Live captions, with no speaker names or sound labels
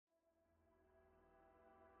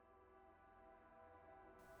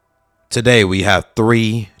Today we have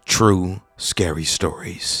 3 true scary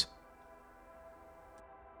stories.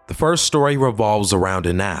 The first story revolves around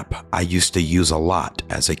an app I used to use a lot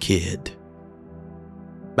as a kid.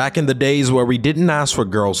 Back in the days where we didn't ask for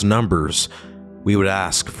girls' numbers, we would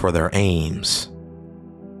ask for their aims.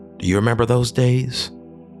 Do you remember those days?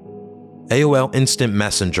 AOL Instant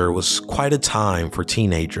Messenger was quite a time for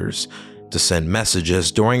teenagers to send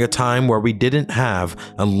messages during a time where we didn't have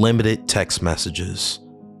unlimited text messages.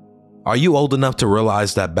 Are you old enough to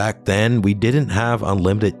realize that back then we didn't have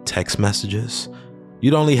unlimited text messages?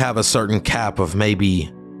 You'd only have a certain cap of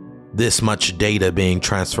maybe this much data being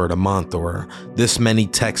transferred a month or this many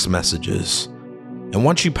text messages. And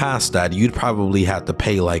once you passed that, you'd probably have to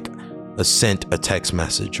pay like a cent a text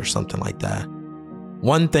message or something like that.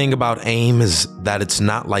 One thing about AIM is that it's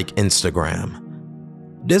not like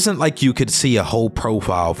Instagram. It isn't like you could see a whole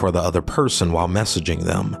profile for the other person while messaging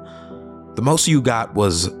them. The most you got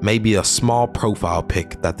was maybe a small profile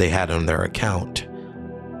pic that they had on their account.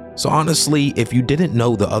 So honestly, if you didn't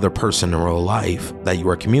know the other person in real life that you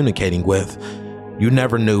were communicating with, you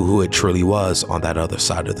never knew who it truly was on that other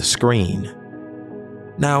side of the screen.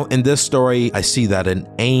 Now, in this story, I see that an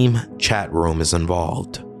AIM chat room is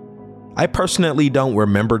involved. I personally don't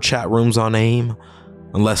remember chat rooms on AIM,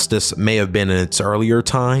 unless this may have been in its earlier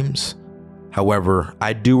times. However,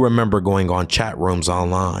 I do remember going on chat rooms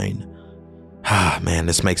online. Man,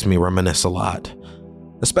 this makes me reminisce a lot.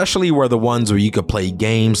 Especially where the ones where you could play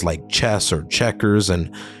games like chess or checkers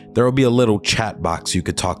and there would be a little chat box you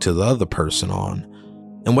could talk to the other person on.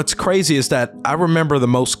 And what's crazy is that I remember the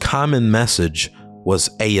most common message was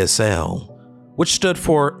ASL, which stood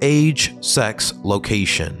for age, sex,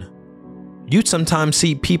 location. You'd sometimes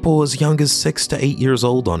see people as young as 6 to 8 years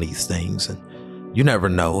old on these things, and you never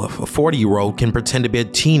know if a 40-year-old can pretend to be a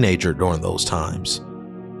teenager during those times.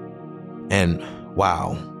 And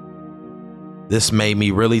wow, this made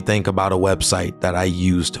me really think about a website that I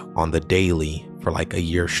used on the daily for like a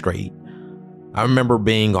year straight. I remember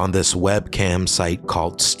being on this webcam site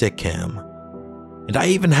called Stickcam, and I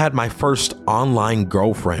even had my first online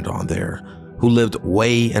girlfriend on there who lived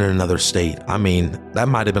way in another state. I mean, that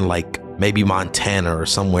might have been like maybe Montana or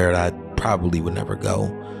somewhere that I probably would never go.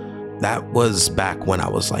 That was back when I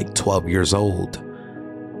was like 12 years old.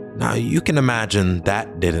 Now, you can imagine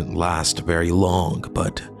that didn't last very long,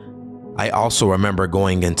 but I also remember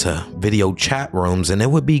going into video chat rooms and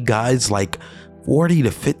it would be guys like 40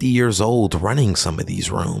 to 50 years old running some of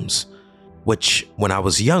these rooms, which when I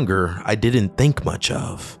was younger, I didn't think much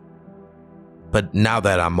of. But now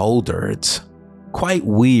that I'm older, it's quite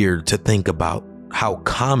weird to think about how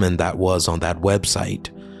common that was on that website.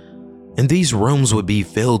 And these rooms would be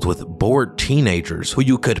filled with bored teenagers who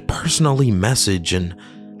you could personally message and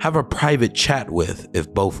have a private chat with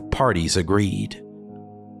if both parties agreed.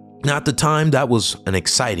 Now, at the time, that was an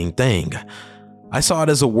exciting thing. I saw it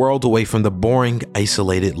as a world away from the boring,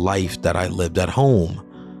 isolated life that I lived at home.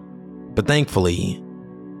 But thankfully,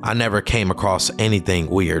 I never came across anything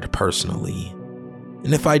weird personally.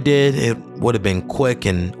 And if I did, it would have been quick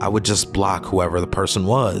and I would just block whoever the person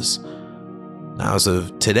was. Now, as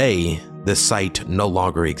of today, this site no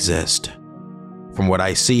longer exists. From what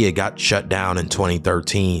I see, it got shut down in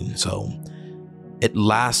 2013, so it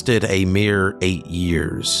lasted a mere 8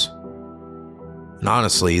 years. And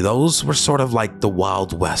honestly, those were sort of like the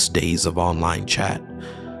Wild West days of online chat.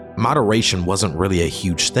 Moderation wasn't really a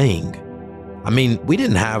huge thing. I mean, we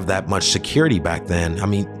didn't have that much security back then. I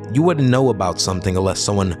mean, you wouldn't know about something unless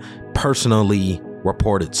someone personally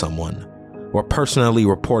reported someone or personally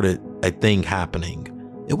reported a thing happening.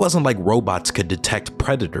 It wasn't like robots could detect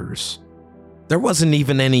predators. There wasn't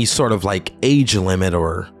even any sort of like age limit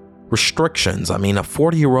or restrictions. I mean, a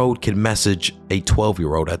 40-year-old could message a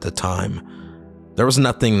 12-year-old at the time. There was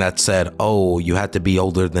nothing that said, oh, you had to be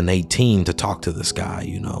older than 18 to talk to this guy,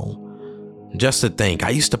 you know. Just to think,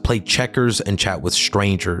 I used to play checkers and chat with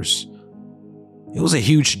strangers. It was a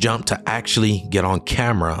huge jump to actually get on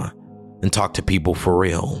camera and talk to people for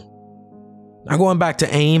real. Now, going back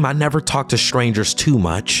to AIM, I never talked to strangers too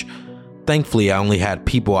much. Thankfully, I only had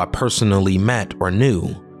people I personally met or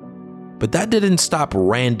knew. But that didn't stop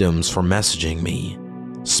randoms from messaging me.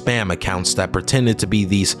 Spam accounts that pretended to be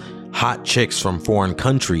these hot chicks from foreign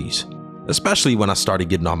countries, especially when I started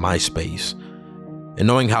getting on MySpace. And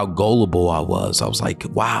knowing how gullible I was like,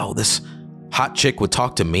 wow, this hot chick would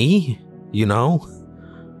talk to me, you know?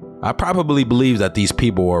 I probably believed that these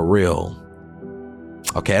people were real.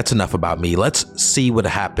 Okay, that's enough about me. Let's see what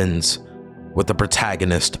happens with the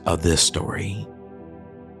protagonist of this story.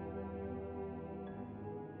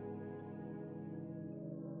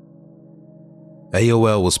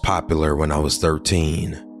 AOL was popular when I was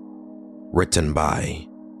 13. written by,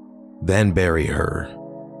 then bury her.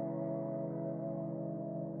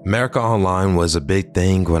 America Online was a big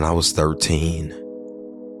thing when I was 13,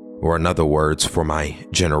 or in other words, for my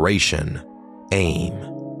generation, AIM,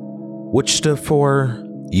 which stood for,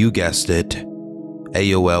 you guessed it,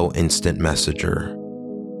 AOL Instant Messenger.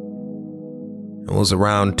 It was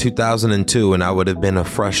around 2002 and I would have been a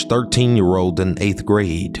fresh 13-year-old in 8th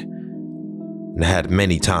grade. And I had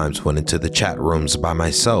many times went into the chat rooms by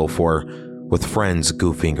myself or with friends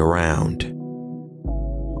goofing around.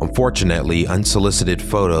 Unfortunately, unsolicited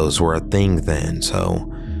photos were a thing then,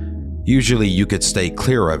 so usually you could stay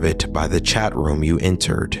clear of it by the chat room you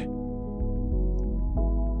entered.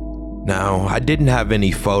 Now, I didn't have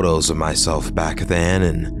any photos of myself back then,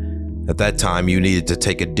 and at that time you needed to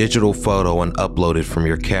take a digital photo and upload it from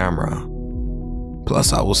your camera.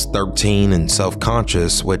 Plus, I was 13 and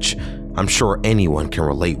self-conscious, which I'm sure anyone can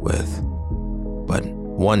relate with. But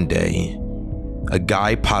one day, a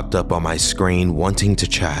guy popped up on my screen wanting to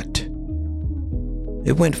chat.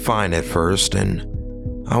 It went fine at first, and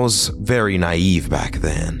I was very naive back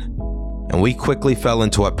then, and we quickly fell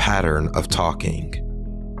into a pattern of talking.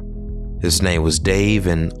 His name was Dave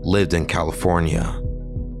and lived in California.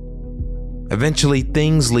 Eventually,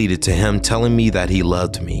 things led to him telling me that he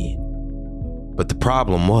loved me. But the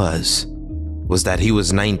problem was that he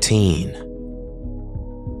was 19.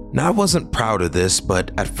 Now, I wasn't proud of this,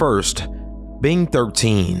 but at first, being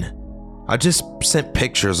 13, I just sent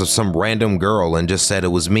pictures of some random girl and just said it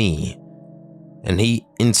was me. And he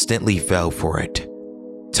instantly fell for it,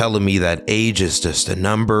 telling me that age is just a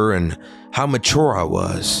number and how mature I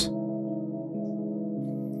was.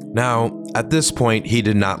 Now, at this point, he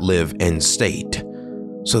did not live in state,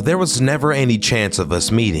 so there was never any chance of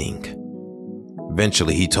us meeting.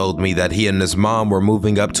 Eventually, he told me that he and his mom were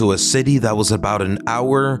moving up to a city that was about an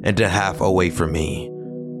hour and a half away from me,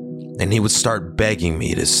 and he would start begging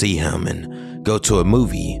me to see him and go to a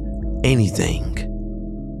movie, anything.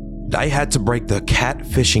 And I had to break the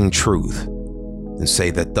catfishing truth and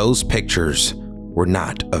say that those pictures were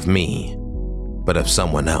not of me, but of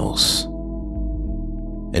someone else.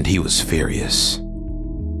 And he was furious.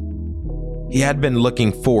 He had been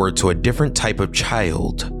looking forward to a different type of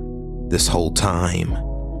child this whole time.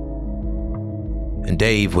 And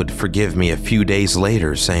Dave would forgive me a few days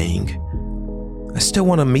later, saying, "I still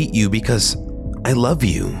want to meet you because I love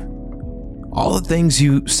you. All the things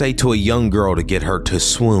you say to a young girl to get her to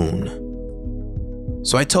swoon."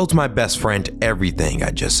 So I told my best friend everything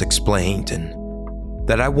I just explained and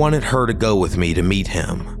that I wanted her to go with me to meet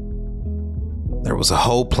him. There was a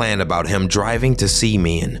whole plan about him driving to see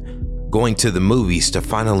me and going to the movies to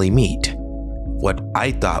finally meet what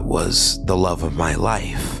I thought was the love of my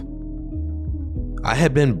life. I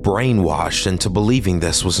had been brainwashed into believing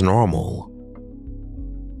this was normal.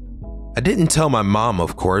 I didn't tell my mom,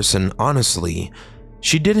 of course, and honestly,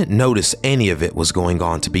 she didn't notice any of it was going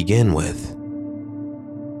on to begin with.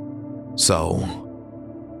 So,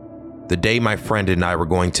 the day my friend and I were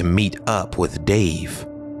going to meet up with Dave,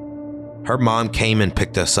 her mom came and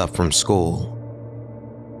picked us up from school.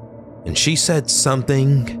 And she said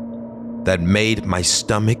something that made my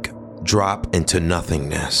stomach drop into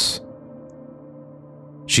nothingness.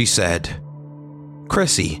 She said,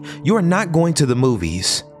 "Chrissy, you are not going to the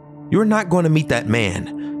movies. You are not going to meet that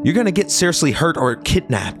man. You're going to get seriously hurt or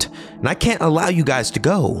kidnapped, and I can't allow you guys to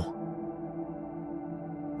go."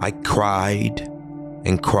 I cried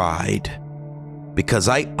and cried because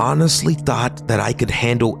I honestly thought that I could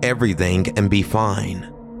handle everything and be fine.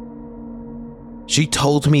 She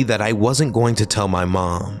told me that I wasn't going to tell my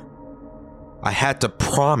mom. I had to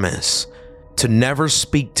promise to never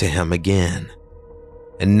speak to him again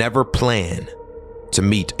and never plan to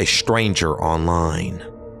meet a stranger online.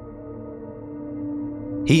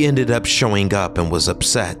 He ended up showing up and was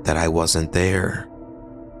upset that I wasn't there.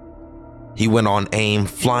 He went on AIM,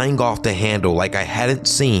 flying off the handle like I hadn't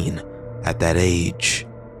seen at that age.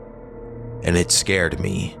 And it scared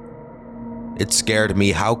me. It scared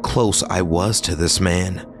me how close I was to this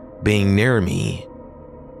man being near me.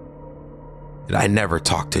 And I never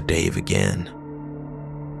talked to Dave again.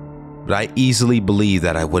 But I easily believe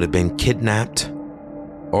that I would have been kidnapped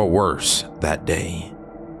or worse that day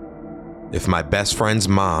if my best friend's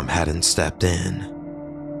mom hadn't stepped in.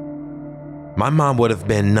 My mom would have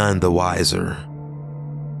been none the wiser.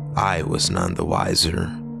 I was none the wiser.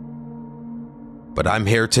 But I'm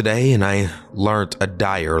here today and I learned a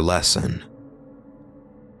dire lesson.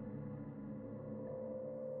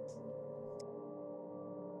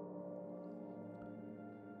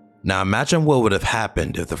 Now imagine what would have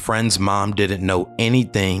happened if the friend's mom didn't know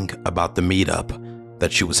anything about the meetup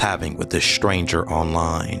that she was having with this stranger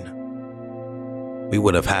online. we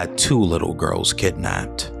would have had 2 little girls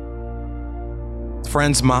kidnapped. The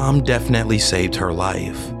friend's mom definitely saved her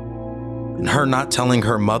life, and her not telling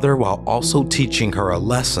her mother while also teaching her a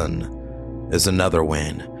lesson is another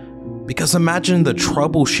win, because imagine the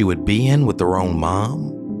trouble she would be in with her own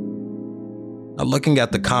mom. Now, looking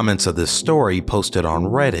at the comments of this story posted on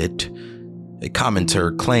Reddit, a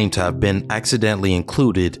commenter claimed to have been accidentally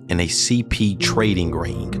included in a CP trading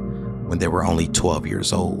ring when they were only 12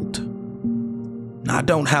 years old. Now, I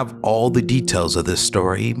don't have all the details of this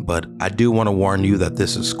story, but I do want to warn you that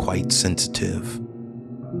this is quite sensitive.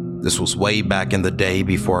 This was way back in the day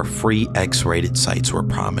before free X-rated sites were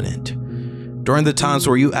prominent, during the times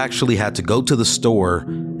where you actually had to go to the store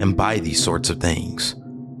and buy these sorts of things.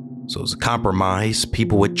 So as a compromise,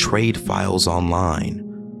 people would trade files online,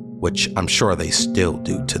 which I'm sure they still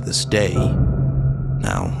do to this day.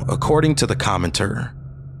 Now, according to the commenter,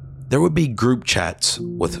 there would be group chats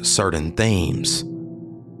with certain themes,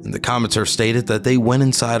 and the commenter stated that they went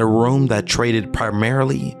inside a room that traded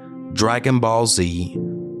primarily Dragon Ball Z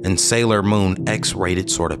and Sailor Moon X-rated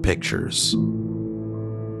sort of pictures.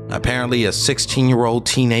 Apparently, a 16-year-old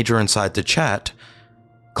teenager inside the chat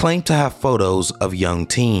claimed to have photos of young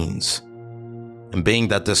teens, and being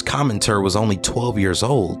that this commenter was only 12 years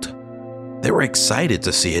old, they were excited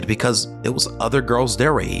to see it because it was other girls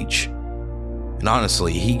their age. And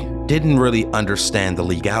honestly, he didn't really understand the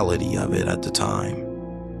legality of it at the time.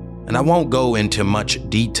 And I won't go into much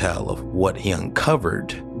detail of what he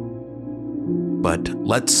uncovered, but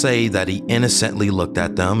let's say that he innocently looked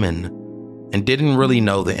at them and didn't really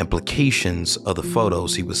know the implications of the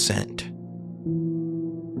photos he was sent.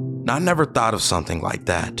 Now, I never thought of something like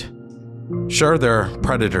that. Sure, there are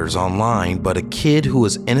predators online, but a kid who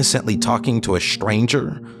is innocently talking to a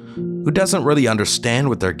stranger who doesn't really understand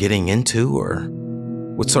what they're getting into or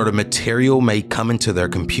what sort of material may come into their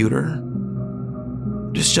computer.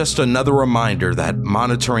 It's just another reminder that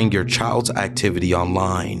monitoring your child's activity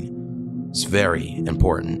online is very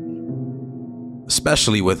important,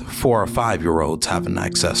 especially with 4 or 5-year-olds having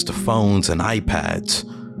access to phones and iPads.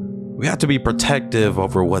 We have to be protective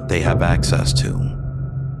over what they have access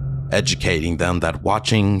to, educating them that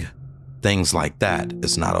watching things like that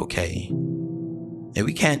is not okay. And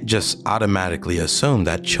we can't just automatically assume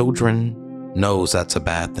that children knows that's a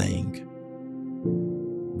bad thing.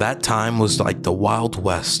 That time was like the Wild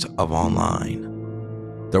West of online.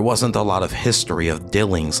 There wasn't a lot of history of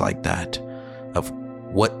dealings like that, of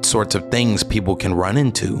what sorts of things people can run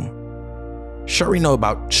into. Sure, we know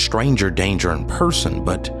about stranger danger in person,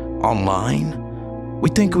 but online, we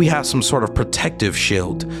think we have some sort of protective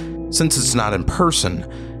shield since it's not in person,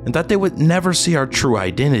 and that they would never see our true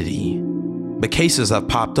identity. But cases have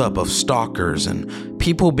popped up of stalkers and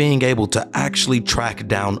people being able to actually track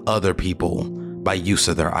down other people by use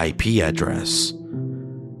of their IP address.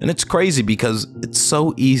 And it's crazy because it's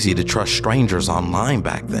so easy to trust strangers online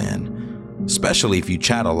back then, especially if you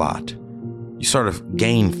chat a lot. You sort of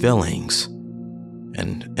gain feelings.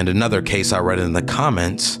 And in another case I read in the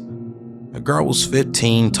comments, a girl was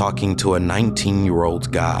 15 talking to a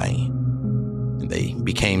 19-year-old guy. And they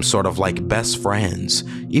became sort of like best friends,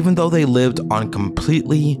 even though they lived on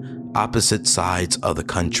completely opposite sides of the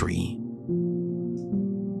country.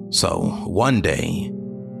 So one day,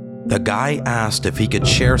 the guy asked if he could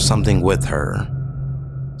share something with her,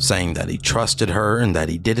 saying that he trusted her and that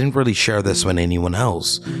he didn't really share this with anyone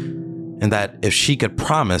else, and that if she could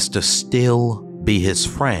promise to still be his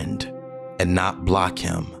friend and not block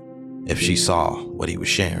him if she saw what he was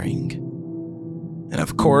sharing. And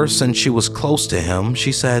of course, since she was close to him,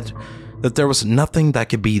 she said that there was nothing that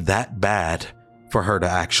could be that bad for her to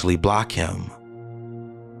actually block him.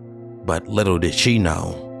 But little did she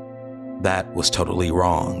know, that was totally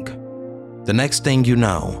wrong. The next thing you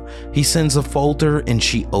know, he sends a folder and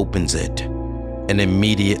she opens it and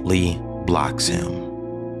immediately blocks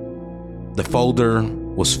him. The folder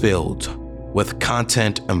was filled with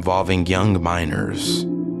content involving young minors.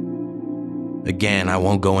 Again, I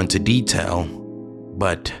won't go into detail,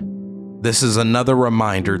 but this is another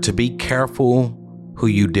reminder to be careful who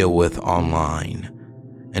you deal with online,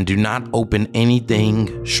 and do not open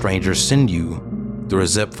anything strangers send you through a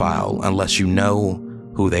zip file unless you know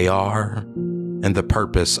who they are and the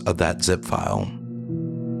purpose of that zip file.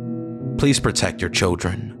 Please protect your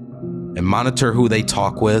children and monitor who they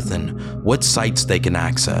talk with and what sites they can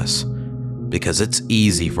access, because it's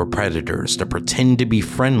easy for predators to pretend to be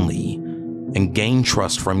friendly and gain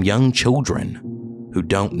trust from young children who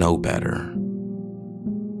don't know better.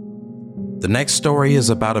 The next story is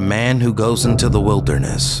about a man who goes into the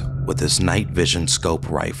wilderness with his night vision scope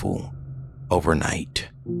rifle overnight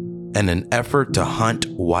in an effort to hunt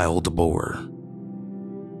wild boar.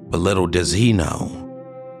 But little does he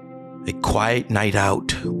know, a quiet night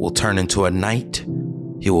out will turn into a night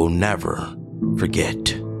he will never forget.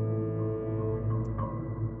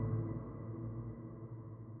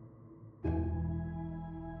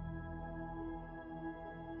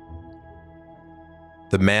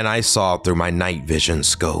 The Man I Saw Through My Night Vision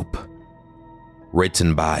Scope.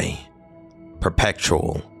 Written by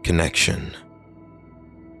Perpetual Connection.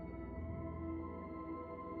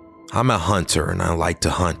 I'm a hunter and I like to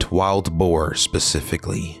hunt wild boar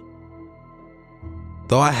specifically.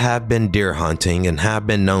 Though I have been deer hunting and have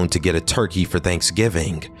been known to get a turkey for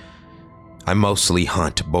Thanksgiving, I mostly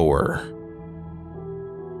hunt boar.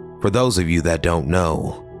 For those of you that don't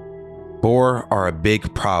know, boar are a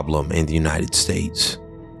big problem in the United States.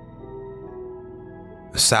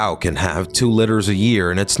 A sow can have 2 litters a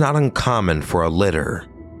year, and it's not uncommon for a litter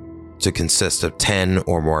to consist of 10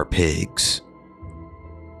 or more pigs.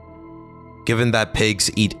 Given that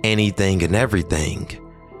pigs eat anything and everything,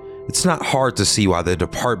 it's not hard to see why the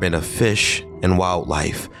Department of Fish and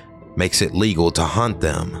Wildlife makes it legal to hunt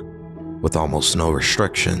them with almost no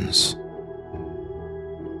restrictions.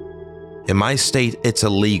 In my state, it's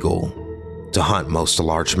illegal to hunt most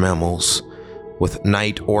large mammals with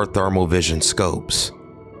night or thermal vision scopes,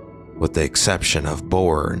 with the exception of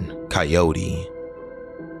boar and coyote.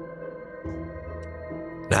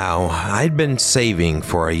 Now, I'd been saving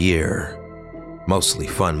for a year, mostly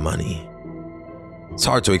fun money. It's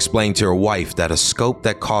hard to explain to your wife that a scope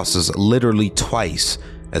that costs literally twice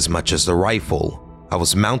as much as the rifle I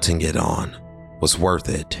was mounting it on was worth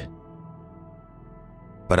it.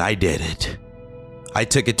 But I did it. I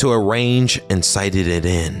took it to a range and sighted it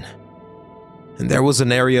in. And there was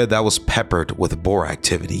an area that was peppered with boar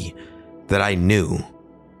activity that I knew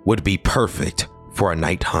would be perfect for a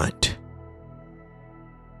night hunt.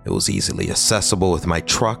 It was easily accessible with my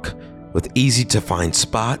truck, with easy to find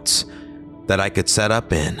spots that I could set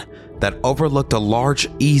up in that overlooked a large,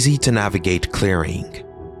 easy to navigate clearing.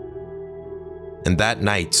 And that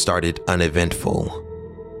night started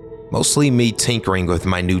uneventful. Mostly me tinkering with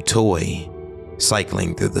my new toy,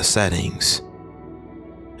 cycling through the settings.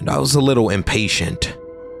 And I was a little impatient.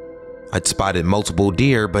 I'd spotted multiple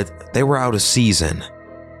deer, but they were out of season.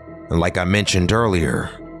 And like I mentioned earlier,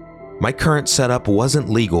 my current setup wasn't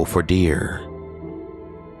legal for deer.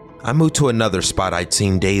 I moved to another spot I'd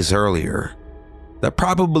seen days earlier that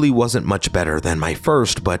probably wasn't much better than my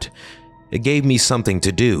first, but it gave me something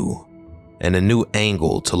to do and a new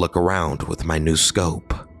angle to look around with my new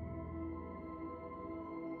scope.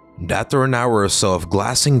 And after an hour or so of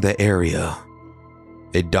glassing the area,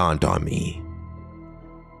 it dawned on me.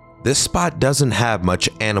 This spot doesn't have much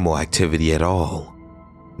animal activity at all.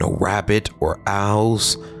 No rabbit or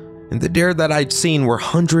owls, and the deer that I'd seen were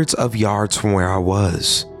hundreds of yards from where I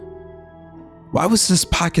was. Why was this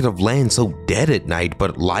pocket of land so dead at night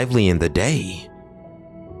but lively in the day?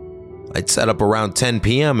 I'd set up around 10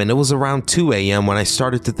 p.m. and it was around 2 a.m. when I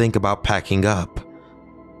started to think about packing up.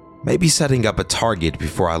 Maybe setting up a target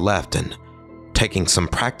before I left and taking some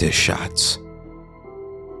practice shots.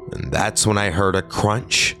 And that's when I heard a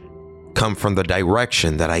crunch come from the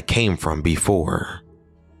direction that I came from before.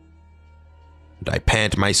 And I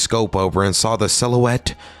panned my scope over and saw the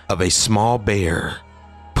silhouette of a small bear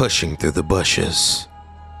pushing through the bushes.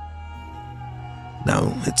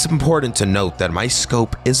 Now, it's important to note that my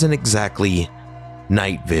scope isn't exactly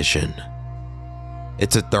night vision.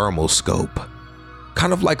 It's a thermal scope,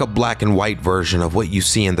 kind of like a black and white version of what you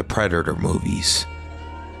see in the Predator movies.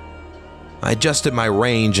 I adjusted my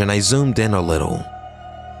range and I zoomed in a little.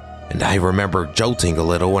 And I remember jolting a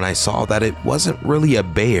little when I saw that it wasn't really a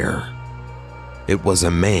bear. It was a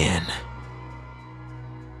man.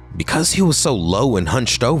 Because he was so low and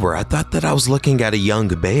hunched over, I thought that I was looking at a young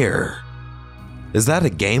bear. Is that a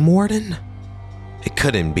game warden? It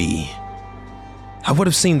couldn't be. I would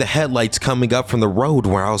have seen the headlights coming up from the road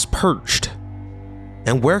where I was perched.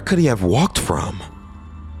 And where could he have walked from?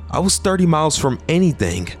 I was 30 miles from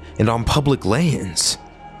anything and on public lands.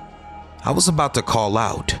 I was about to call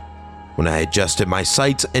out when I adjusted my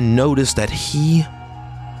sights and noticed that he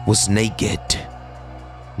was naked.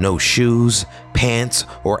 No shoes, pants,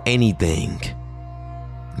 or anything.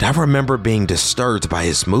 And I remember being disturbed by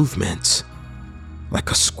his movements, like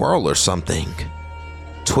a squirrel or something,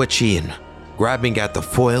 twitchy and grabbing at the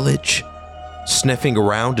foliage, sniffing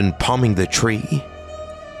around and palming the tree.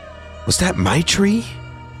 Was that my tree?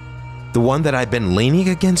 The one that I'd been leaning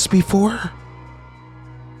against before?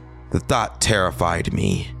 The thought terrified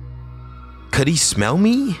me. Could he smell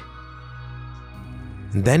me?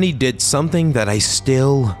 And then he did something that I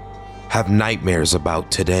still have nightmares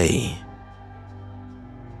about today.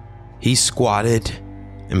 He squatted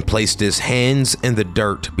and placed his hands in the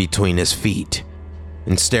dirt between his feet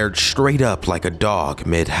and stared straight up like a dog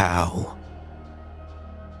mid-howl.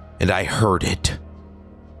 And I heard it.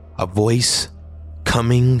 A voice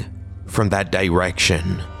coming from that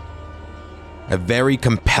direction. A very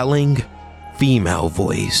compelling female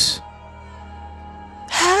voice.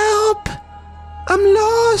 "Help! I'm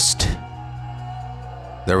lost!"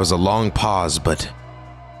 There was a long pause, but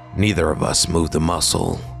neither of us moved a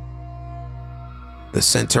muscle. The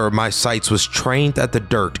center of my sights was trained at the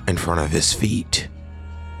dirt in front of his feet.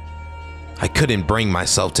 I couldn't bring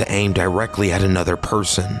myself to aim directly at another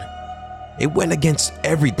person. It went against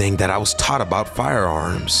everything that I was taught about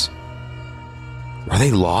firearms. Were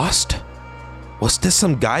they lost? Was this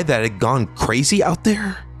some guy that had gone crazy out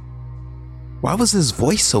there? Why was his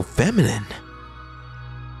voice so feminine?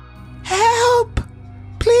 "Help!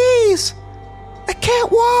 Please! I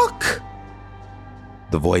can't walk!"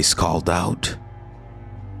 the voice called out.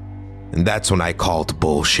 And that's when I called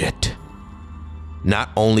bullshit. Not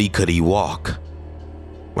only could he walk,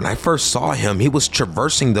 when I first saw him, he was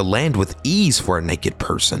traversing the land with ease for a naked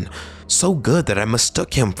person, so good that I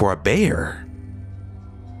mistook him for a bear.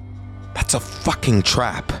 That's a fucking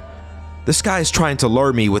trap. This guy is trying to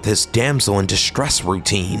lure me with his damsel in distress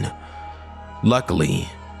routine. Luckily,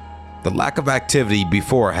 the lack of activity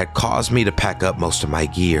before had caused me to pack up most of my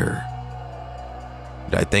gear.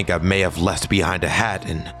 I think I may have left behind a hat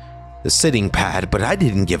and the sitting pad, but I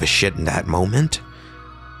didn't give a shit in that moment.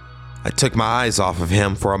 I took my eyes off of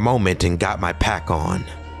him for a moment and got my pack on.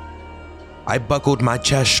 I buckled my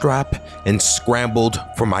chest strap and scrambled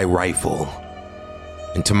for my rifle.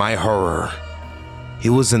 And to my horror, he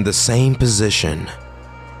was in the same position,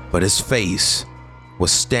 but his face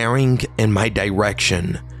was staring in my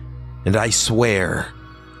direction, and I swear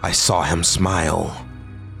I saw him smile.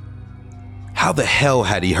 How the hell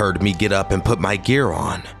had he heard me get up and put my gear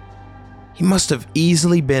on? He must have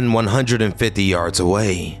easily been 150 yards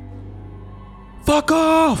away. "Fuck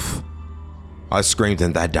off!" I screamed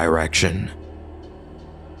in that direction.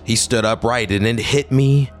 He stood upright and it hit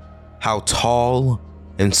me how tall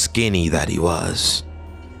and skinny that he was.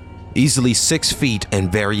 Easily 6 feet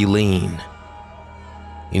and very lean.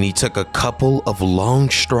 And he took a couple of long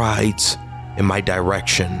strides in my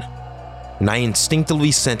direction, and I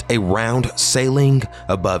instinctively sent a round sailing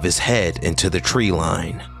above his head into the tree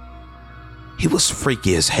line. He was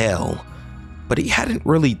freaky as hell, but he hadn't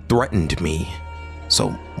really threatened me, so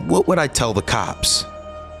what would I tell the cops?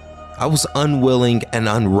 I was unwilling and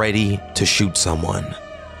unready to shoot someone.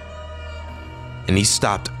 And he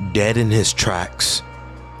stopped dead in his tracks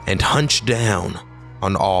and hunched down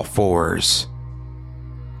on all fours.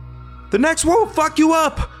 "The next one will fuck you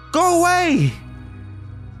up! Go away!"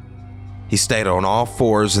 He stayed on all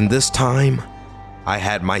fours, and this time, I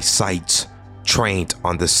had my sights trained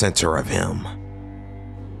on the center of him.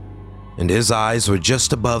 And his eyes were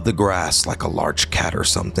just above the grass like a large cat or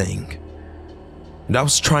something. And I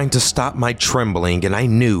was trying to stop my trembling, and I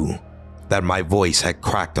knew that my voice had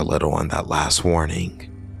cracked a little on that last warning.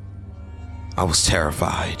 I was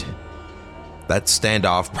terrified. That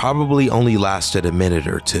standoff probably only lasted a minute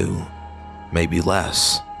or two, maybe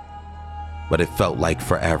less, but it felt like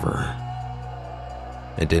forever.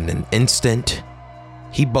 And in an instant,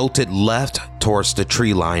 he bolted left towards the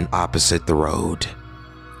tree line opposite the road.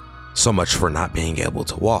 So much for not being able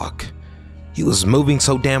to walk. He was moving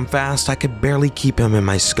so damn fast I could barely keep him in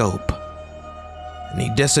my scope. And he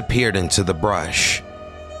disappeared into the brush,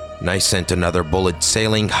 and I sent another bullet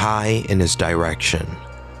sailing high in his direction.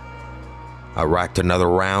 I racked another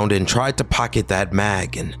round and tried to pocket that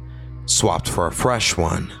mag and swapped for a fresh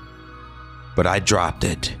one, but I dropped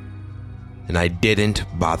it, and I didn't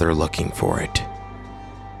bother looking for it.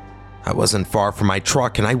 I wasn't far from my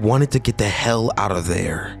truck and I wanted to get the hell out of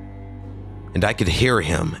there. And I could hear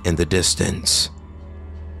him in the distance,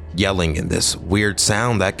 yelling in this weird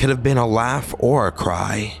sound that could have been a laugh or a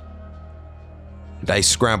cry. And I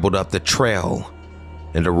scrambled up the trail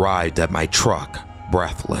and arrived at my truck,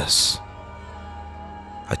 breathless.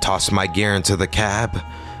 I tossed my gear into the cab,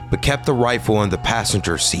 but kept the rifle in the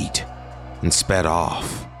passenger seat and sped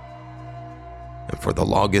off. And for the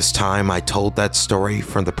longest time, I told that story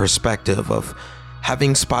from the perspective of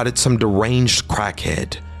having spotted some deranged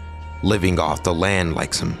crackhead living off the land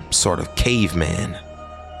like some sort of caveman.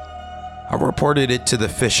 I reported it to the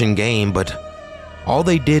Fish and Game, but all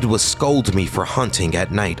they did was scold me for hunting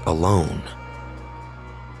at night alone.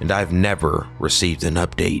 And I've never received an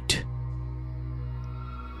update.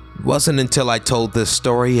 It wasn't until I told this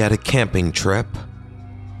story at a camping trip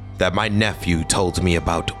that my nephew told me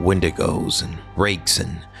about wendigos and rakes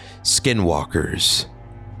and skinwalkers.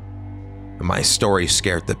 My story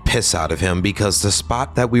scared the piss out of him because the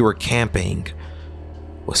spot that we were camping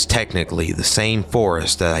was technically the same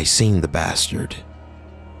forest that I seen the bastard,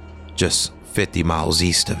 just 50 miles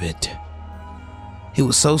east of it. He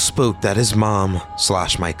was so spooked that his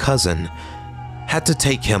mom/my cousin had to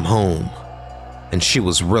take him home, and she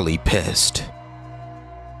was really pissed.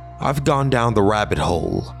 I've gone down the rabbit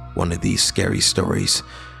hole one of these scary stories,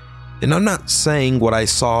 and I'm not saying what I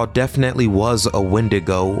saw definitely was a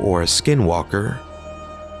Wendigo or a skinwalker.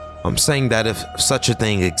 I'm saying that if such a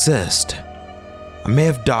thing exists, I may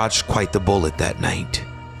have dodged quite the bullet that night.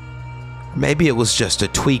 Maybe it was just a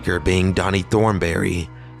tweaker being Donnie Thornberry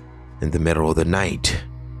in the middle of the night,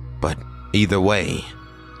 but either way,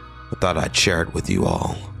 I thought I'd share it with you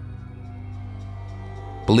all.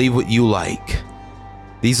 Believe what you like.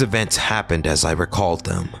 These events happened as I recalled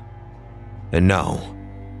them. And no,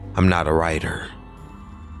 I'm not a writer.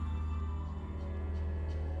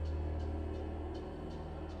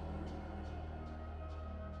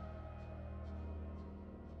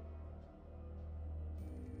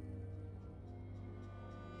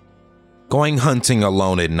 Going hunting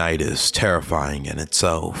alone at night is terrifying in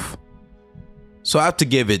itself. So I have to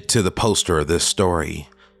give it to the poster of this story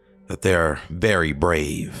that they're very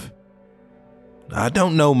brave. I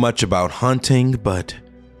don't know much about hunting, but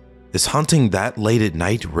is hunting that late at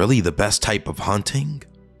night really the best type of hunting?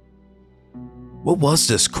 What was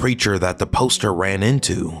this creature that the poster ran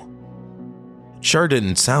into? It sure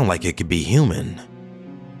didn't sound like it could be human.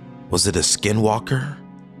 Was it a skinwalker?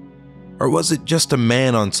 Or was it just a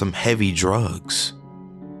man on some heavy drugs?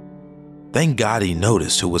 Thank God he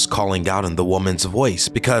noticed who was calling out in the woman's voice,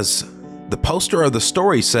 because the poster of the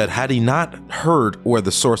story said had he not heard where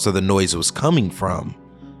the source of the noise was coming from,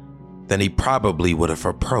 then he probably would have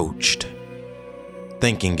approached,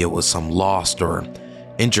 thinking it was some lost or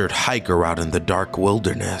injured hiker out in the dark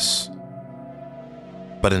wilderness.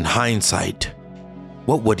 But in hindsight,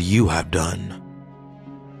 what would you have done?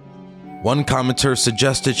 One commenter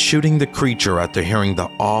suggested shooting the creature after hearing the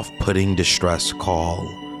off-putting distress call.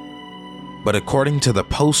 But according to the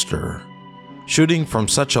poster, shooting from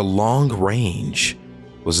such a long range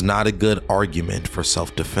was not a good argument for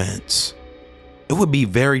self-defense. It would be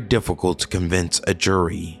very difficult to convince a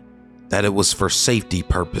jury that it was for safety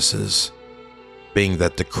purposes, being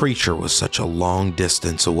that the creature was such a long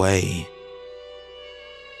distance away.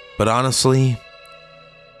 But honestly,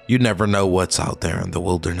 you never know what's out there in the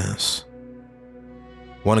wilderness.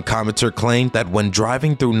 One commenter claimed that when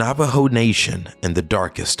driving through Navajo Nation in the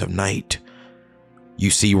darkest of night,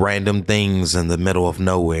 you see random things in the middle of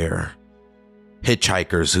nowhere.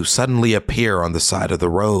 Hitchhikers who suddenly appear on the side of the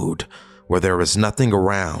road where there is nothing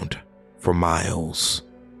around for miles.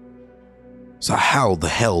 So how the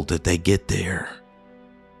hell did they get there?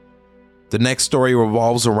 The next story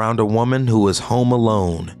revolves around a woman who is home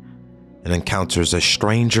alone and encounters a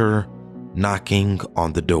stranger knocking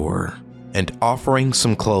on the door and offering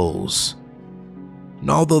some clothes. And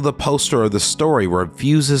although the poster of the story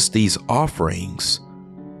refuses these offerings,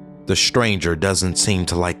 the stranger doesn't seem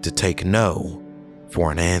to like to take no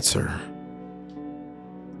for an answer.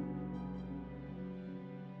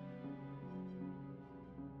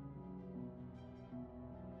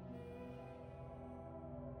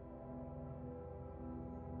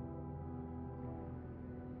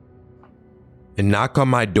 A knock on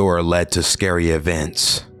my door led to scary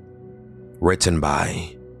events. Written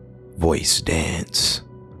by Voice Dance.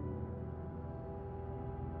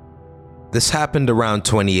 This happened around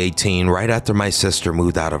 2018, right after my sister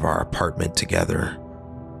moved out of our apartment together.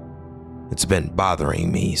 It's been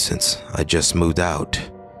bothering me since I just moved out.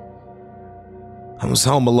 I was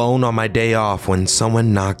home alone on my day off when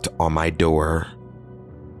someone knocked on my door.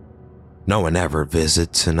 No one ever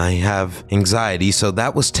visits, and I have anxiety, so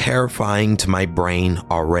that was terrifying to my brain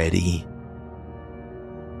already.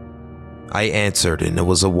 I answered, and it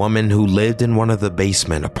was a woman who lived in one of the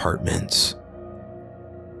basement apartments.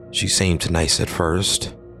 She seemed nice at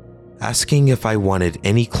first, asking if I wanted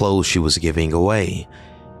any clothes she was giving away,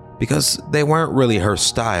 because they weren't really her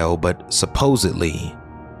style, but supposedly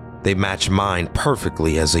they matched mine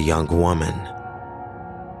perfectly as a young woman.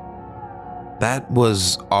 That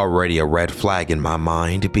was already a red flag in my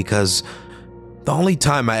mind, because the only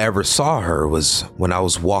time I ever saw her was when I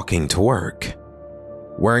was walking to work,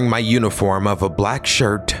 wearing my uniform of a black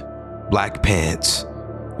shirt, black pants,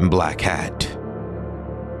 and black hat.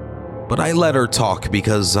 But I let her talk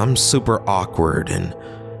because I'm super awkward and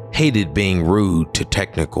hated being rude to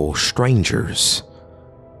technical strangers.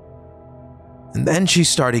 And then she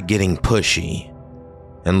started getting pushy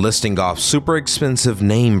and listing off super expensive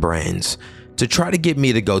name brands to try to get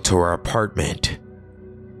me to go to her apartment.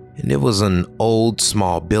 And it was an old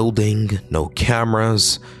small building, no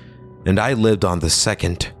cameras, and I lived on the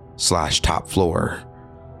second/top floor.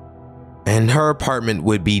 And her apartment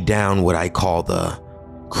would be down what I call the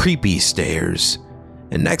creepy stairs,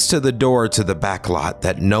 and next to the door to the back lot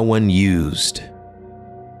that no one used.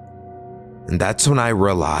 And that's when I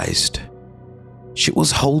realized she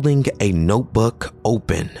was holding a notebook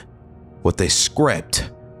open with a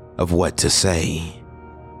script of what to say.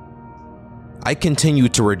 I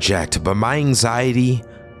continued to reject, but my anxiety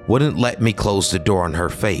wouldn't let me close the door on her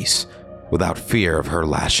face without fear of her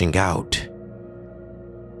lashing out.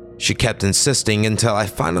 She kept insisting until I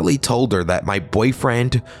finally told her that my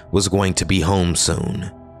boyfriend was going to be home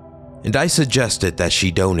soon, and I suggested that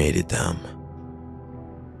she donated them.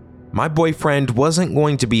 My boyfriend wasn't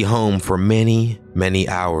going to be home for many, many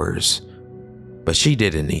hours, but she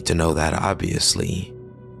didn't need to know that, obviously.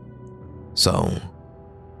 So,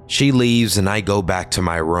 she leaves and I go back to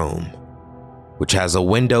my room, which has a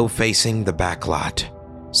window facing the back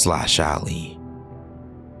lot/alley.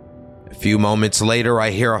 A few moments later, I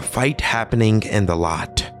hear a fight happening in the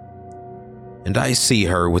lot, and I see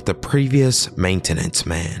her with the previous maintenance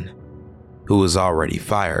man, who was already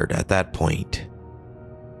fired at that point.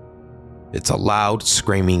 It's a loud,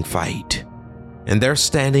 screaming fight, and they're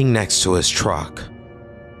standing next to his truck,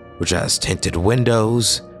 which has tinted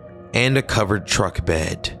windows and a covered truck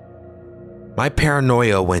bed. My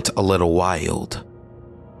paranoia went a little wild,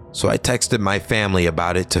 so I texted my family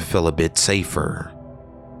about it to feel a bit safer.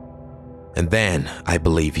 And then I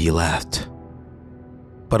believe he left.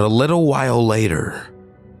 But a little while later,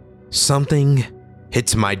 something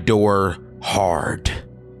hits my door hard.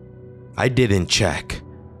 I didn't check,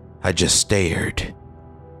 I just stared.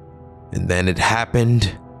 And then it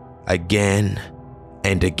happened again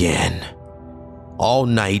and again, all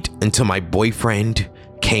night until my boyfriend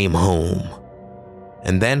came home,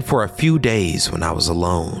 and then for a few days when I was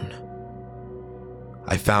alone.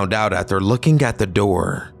 I found out after looking at the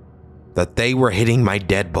door that they were hitting my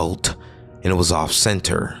deadbolt and it was off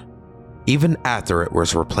center, even after it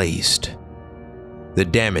was replaced. The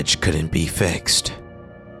damage couldn't be fixed.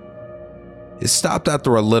 It stopped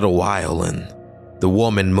after a little while and the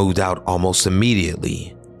woman moved out almost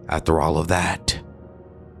immediately after all of that.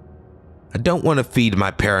 I don't want to feed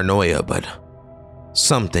my paranoia, but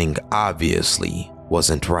something obviously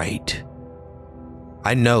wasn't right.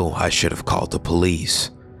 I know I should have called the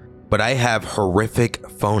police, but I have horrific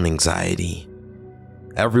phone anxiety.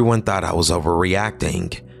 Everyone thought I was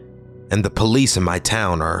overreacting, and the police in my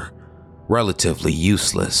town are relatively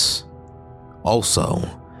useless. Also,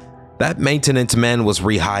 that maintenance man was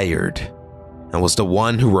rehired and was the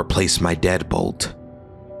one who replaced my deadbolt,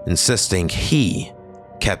 insisting he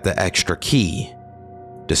kept the extra key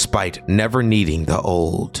despite never needing the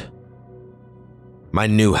old. My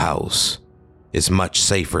new house is much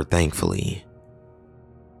safer, thankfully.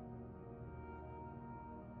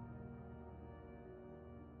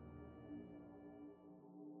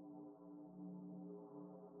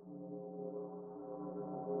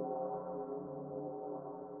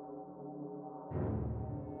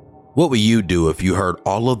 What would you do if you heard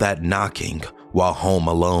all of that knocking while home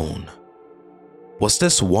alone? Was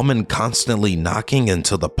this woman constantly knocking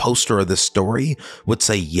until the poster of this story would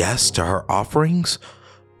say yes to her offerings?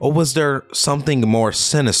 Or was there something more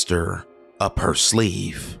sinister up her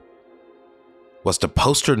sleeve? Was the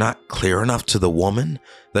poster not clear enough to the woman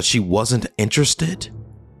that she wasn't interested?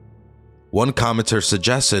 One commenter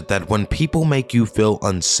suggested that when people make you feel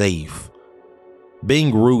unsafe,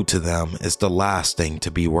 being rude to them is the last thing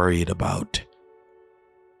to be worried about.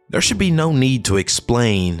 There should be no need to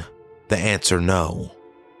explain the answer no.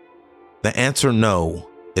 The answer no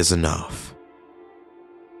is enough.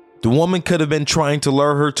 The woman could have been trying to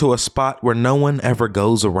lure her to a spot where no one ever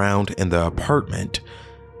goes around in the apartment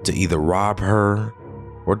to either rob her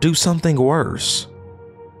or do something worse.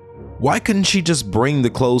 Why couldn't she just bring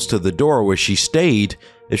the clothes to the door where she stayed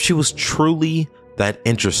if she was truly that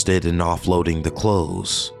interested in offloading the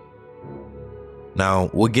clothes? Now,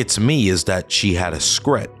 what gets me is that she had a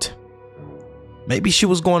script. Maybe she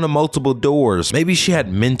was going to multiple doors. Maybe she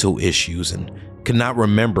had mental issues and could not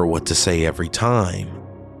remember what to say every time.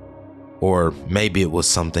 Or maybe it was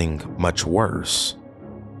something much worse.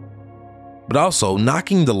 But also,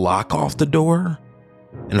 knocking the lock off the door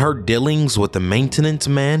and her dealings with the maintenance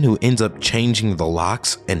man who ends up changing the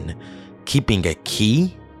locks and keeping a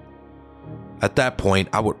key? At that point,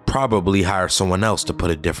 I would probably hire someone else to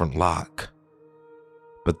put a different lock.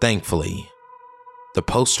 But thankfully, the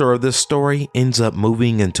poster of this story ends up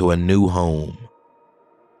moving into a new home.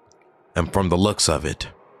 And from the looks of it,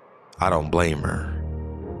 I don't blame her.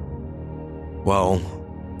 Well,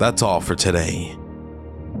 that's all for today.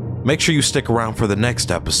 Make sure you stick around for the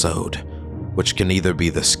next episode, which can either be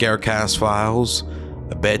the Scarecast Files,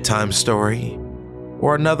 a bedtime story,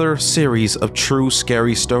 or another series of true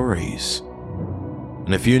scary stories.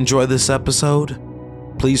 And if you enjoy this episode,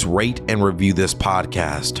 please rate and review this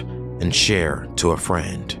podcast and share to a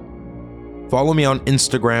friend. Follow me on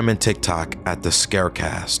Instagram and TikTok at The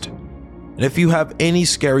Scarecast. And if you have any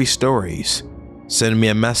scary stories, send me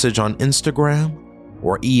a message on Instagram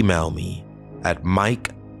or email me at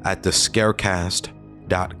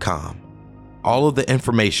mike@thescarecast.com. All of the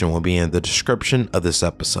information will be in the description of this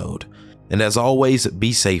episode. And as always,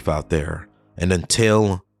 be safe out there. And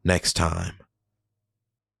until next time.